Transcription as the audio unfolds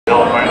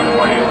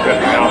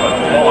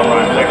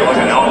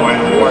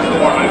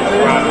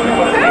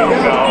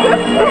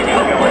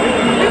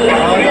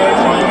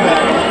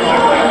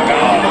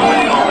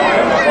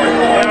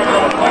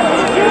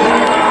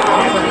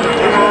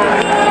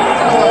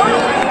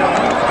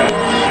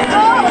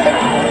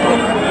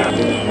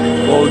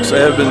I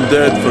have been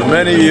dead for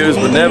many years,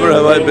 but never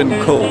have I been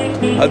cold.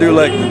 How do you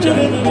like the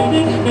jacket?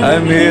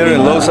 I'm here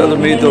in Los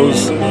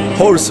Alamitos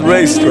horse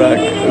racetrack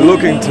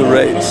looking to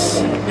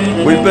race.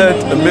 We bet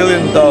 $1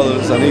 million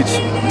on each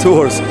 2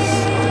 horses.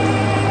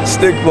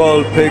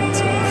 Stickball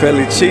picked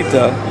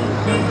Felicitta,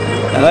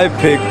 and I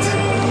picked,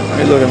 let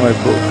me look at my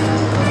book.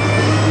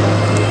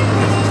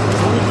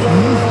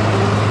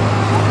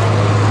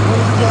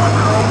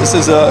 This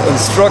is an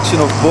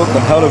instructional book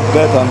on how to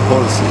bet on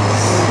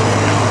horses.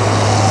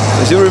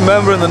 As you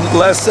remember in the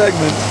last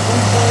segment,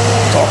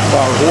 talking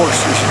about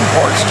horses and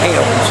horse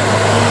tails.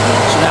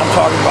 So now I'm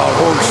talking about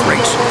horse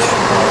races.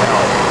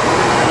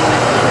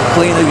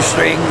 Clean these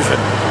strings, and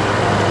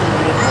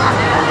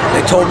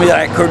they told me that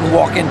I couldn't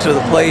walk into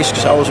the place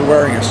because I was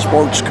wearing a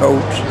sports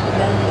coat,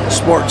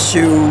 sports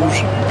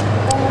shoes.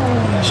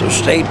 So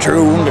stay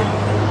tuned.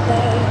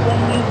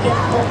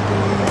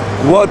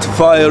 What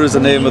Fire is the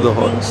name of the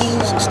horse.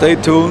 So stay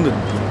tuned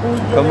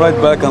and come right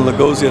back on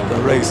Gracia at the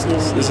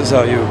races. This is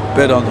how you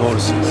bet on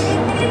horses,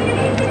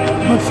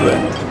 my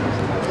friend.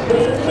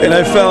 And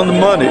I found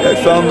money. I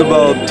found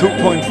about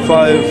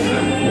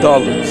 $2.5.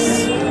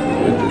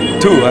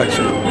 2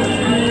 actually.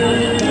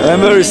 And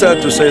I'm very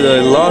sad to say that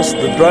I lost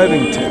the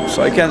driving tips.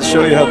 So I can't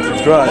show you how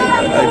to drive.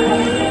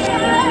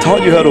 I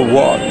taught you how to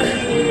walk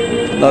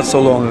not so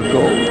long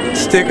ago.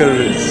 Sticker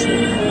is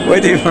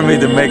waiting for me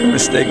to make a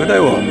mistake, but I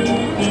won't.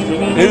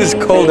 It is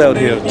cold out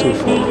here too,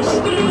 folks.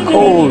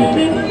 Cold.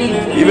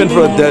 Even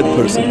for a dead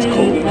person, it's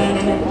cold.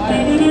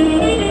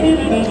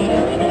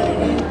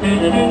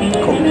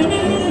 Cold.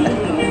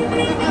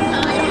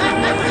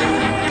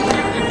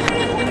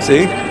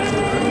 See?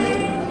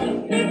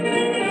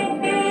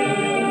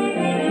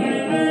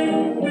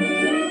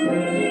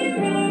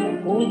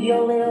 Who's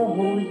your little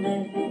who's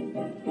this?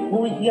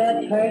 Who's your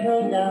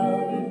turtle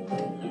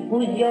dove?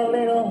 Who's your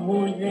little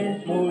who's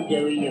this? Who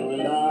do you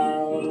love?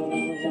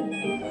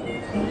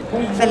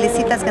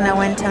 Felicitta's gonna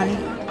win, Tony.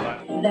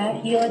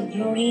 That you're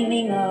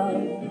dreaming of.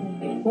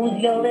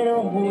 Who's your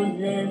little who's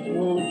this?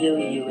 Who do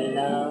you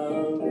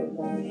love?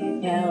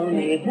 Tell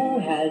me who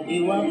has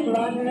you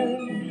aflutter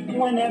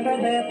whenever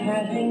they're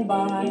passing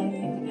by.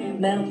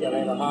 Melt your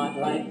little heart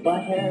like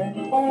butter.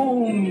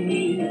 Oh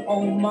me,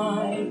 oh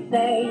my.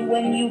 Say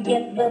when you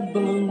get the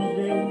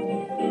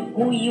blues,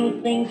 who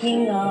you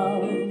thinking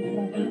of?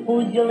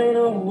 Who's your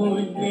little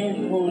who's this?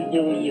 Who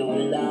do you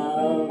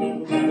love?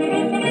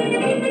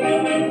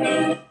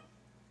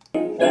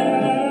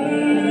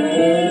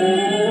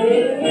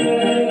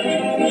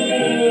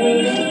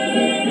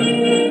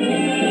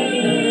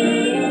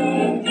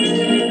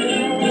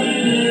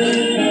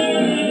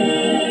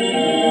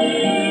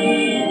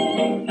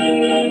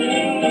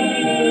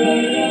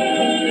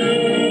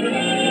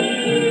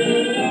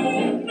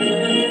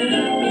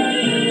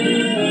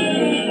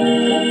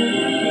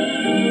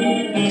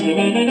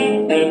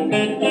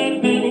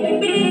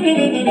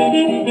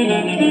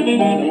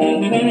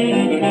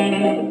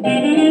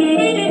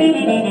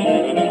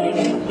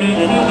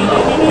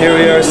 Here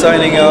we are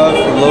signing off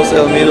from Los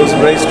Alamitos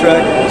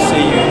Racetrack. We'll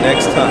see you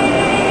next time.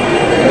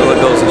 The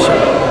Gracia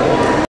Show.